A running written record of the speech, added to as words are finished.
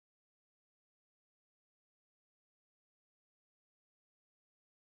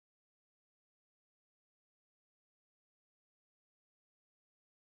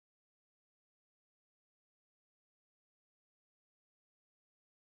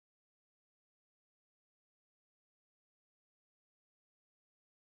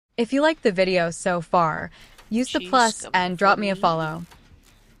If you liked the video so far, use the She's plus coming and for drop me a me. follow.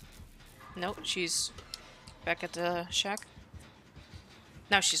 No, she's back at the shack.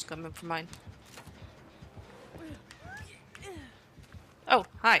 Now she's coming for mine. Oh,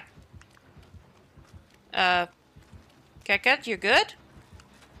 hi. Cat, you good?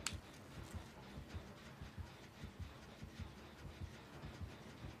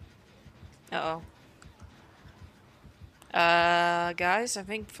 Uh-oh. Guys, I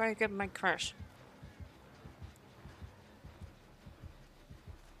think I got my crush.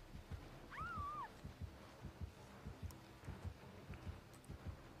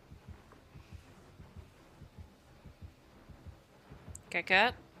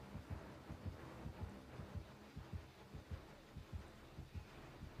 Cat?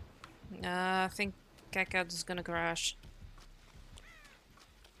 I think Cat is gonna crash.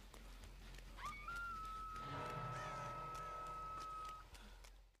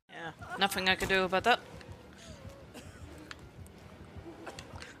 Yeah, nothing I can do about that.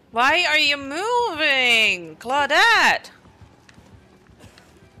 Why are you moving, Claudette?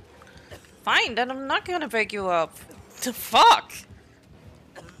 Fine, then I'm not gonna pick you up. The fuck?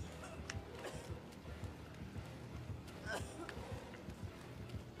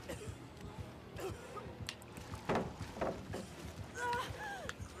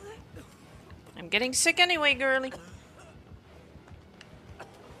 I'm getting sick anyway, girly.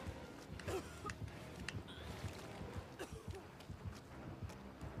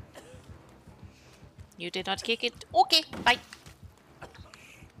 You did not kick it. Okay, bye.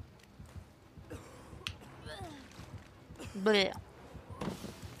 Bleh.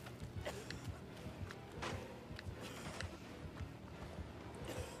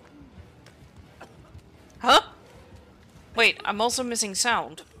 Huh? Wait, I'm also missing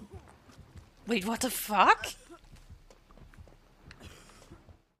sound. Wait, what the fuck?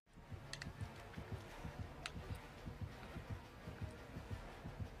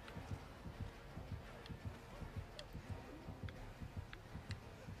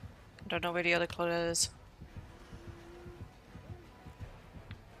 I don't know where the other Claudette is.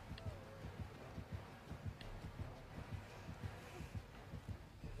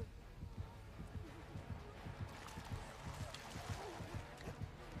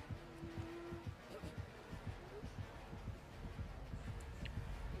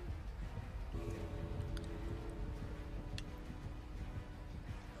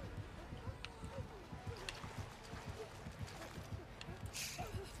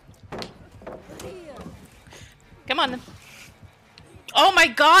 Come on then. Oh my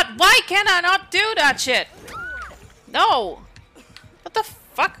god, why can I not do that shit? No! What the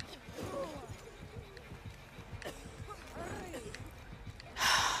fuck?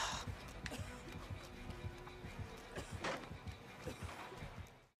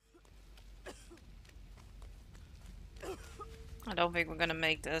 I don't think we're gonna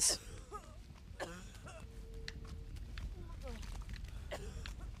make this.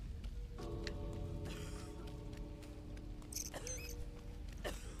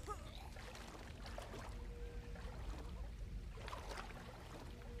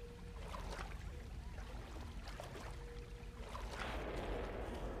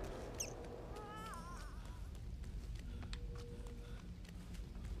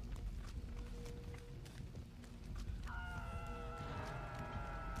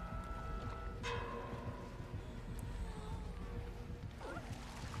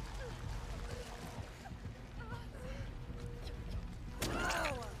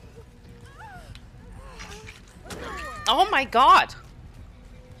 Oh my god!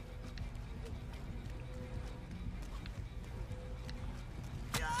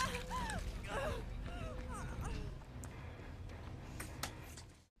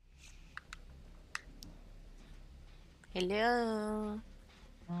 Hello.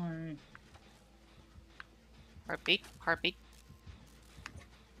 Hi. Heartbeat, heartbeat.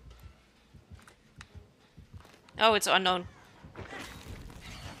 Oh, it's unknown.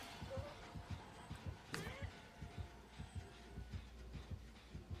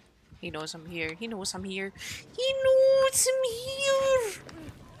 He knows I'm here. He knows I'm here. He knows I'm here!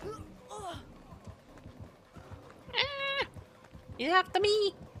 Ah, you after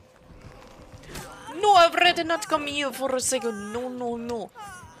me? No, I've rather not come here for a second. No, no, no.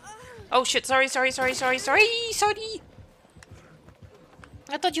 Oh shit, sorry. I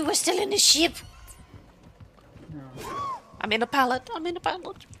thought you were still in the ship. No. I'm in a pallet.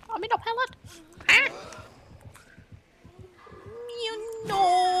 Ah!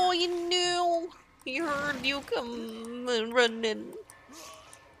 You knew. You heard you come running.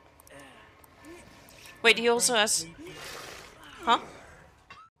 Wait, he also has... Huh?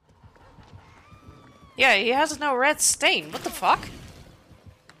 Yeah, he has no red stain. What the fuck?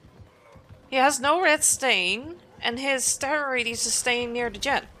 He has no red stain, and his star radius is staying near the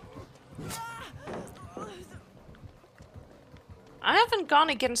gen. I haven't gone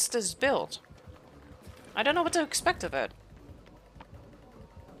against this build. I don't know what to expect of it.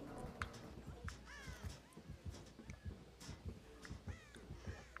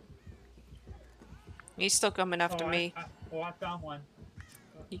 He's still coming after me. I found one.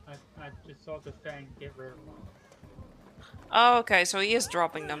 I just saw the thing get rid of one. Oh, okay, so he is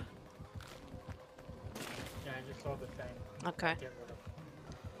dropping them. Yeah, I just saw the thing. Okay. Get rid of one.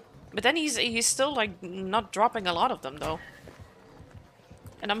 But then he's still like not dropping a lot of them though.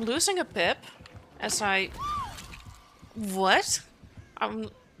 And I'm losing a pip as I... What?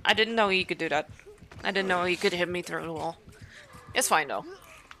 I didn't know he could do that. I didn't know he could hit me through the wall. It's fine though.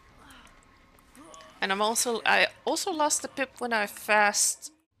 And I also lost the pip when I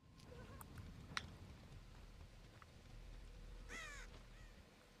fast.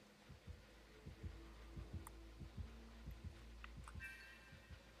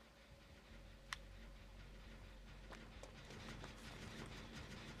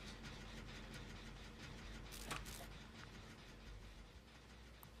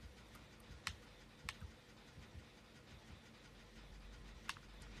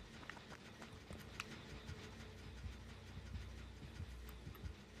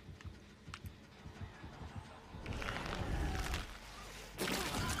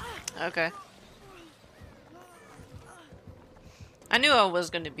 Okay. I knew I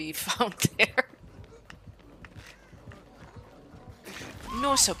was gonna be found there.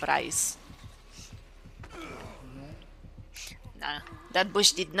 No surprise. Nah, that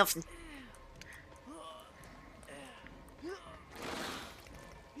bush did nothing.